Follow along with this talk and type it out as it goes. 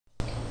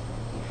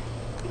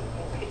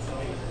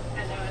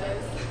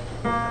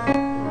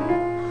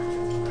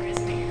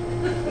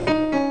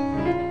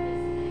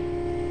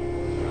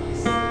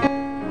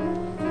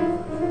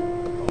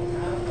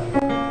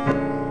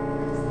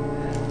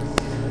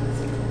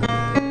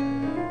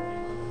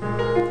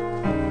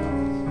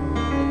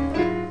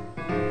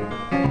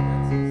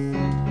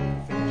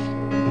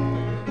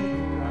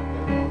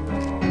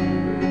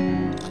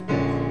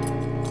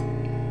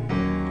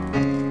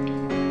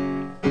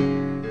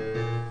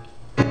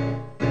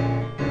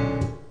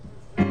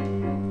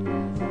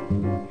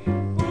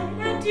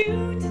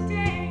Do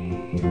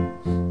today?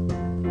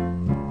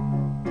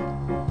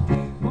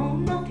 Oh,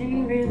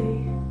 nothing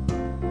really.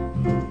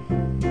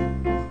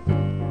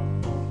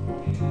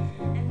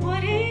 And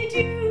what did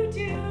you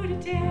do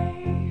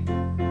today?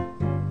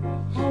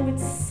 Oh,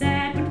 it's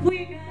sad, but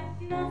we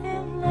got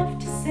nothing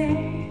left to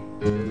say.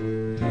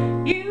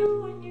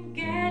 You and your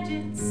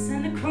gadgets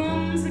and the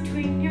crumbs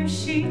between your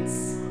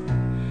sheets.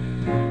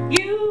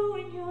 You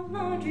and your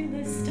laundry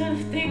list of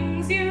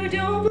things you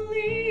don't believe.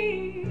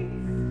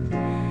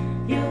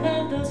 You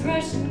love those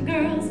Russian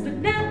girls, but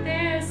not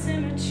their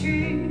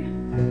symmetry,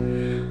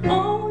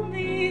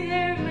 only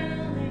their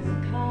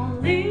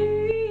melancholy.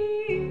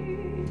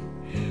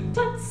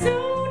 But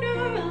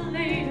sooner or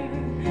later,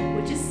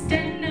 we'll just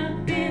end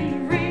up in the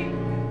ring.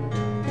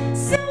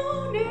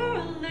 Sooner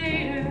or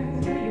later,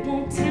 you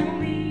won't tell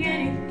me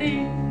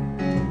anything.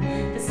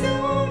 The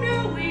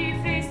sooner we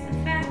face the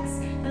facts,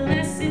 the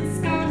less it's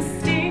gonna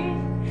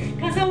sting.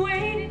 'Cause I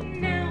waited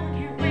and now I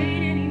can't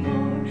wait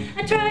anymore. I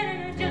tried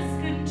and I just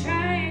couldn't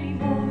try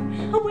anymore.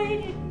 I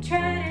waited and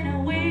tried and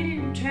I waited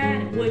and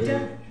tried and we're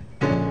done.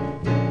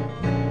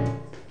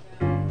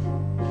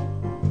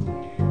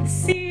 The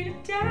seed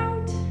of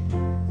doubt,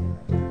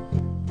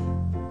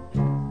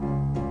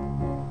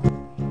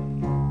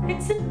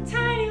 it's a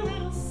tiny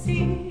little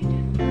seed,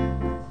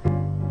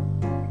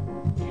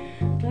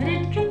 but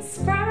it can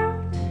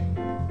sprout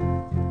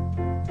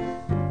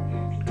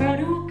and grow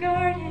to a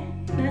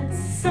garden that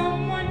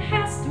someone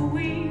has to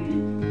weed.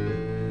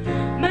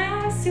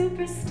 My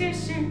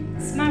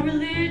superstitions, my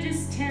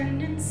religious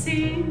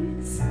tendencies,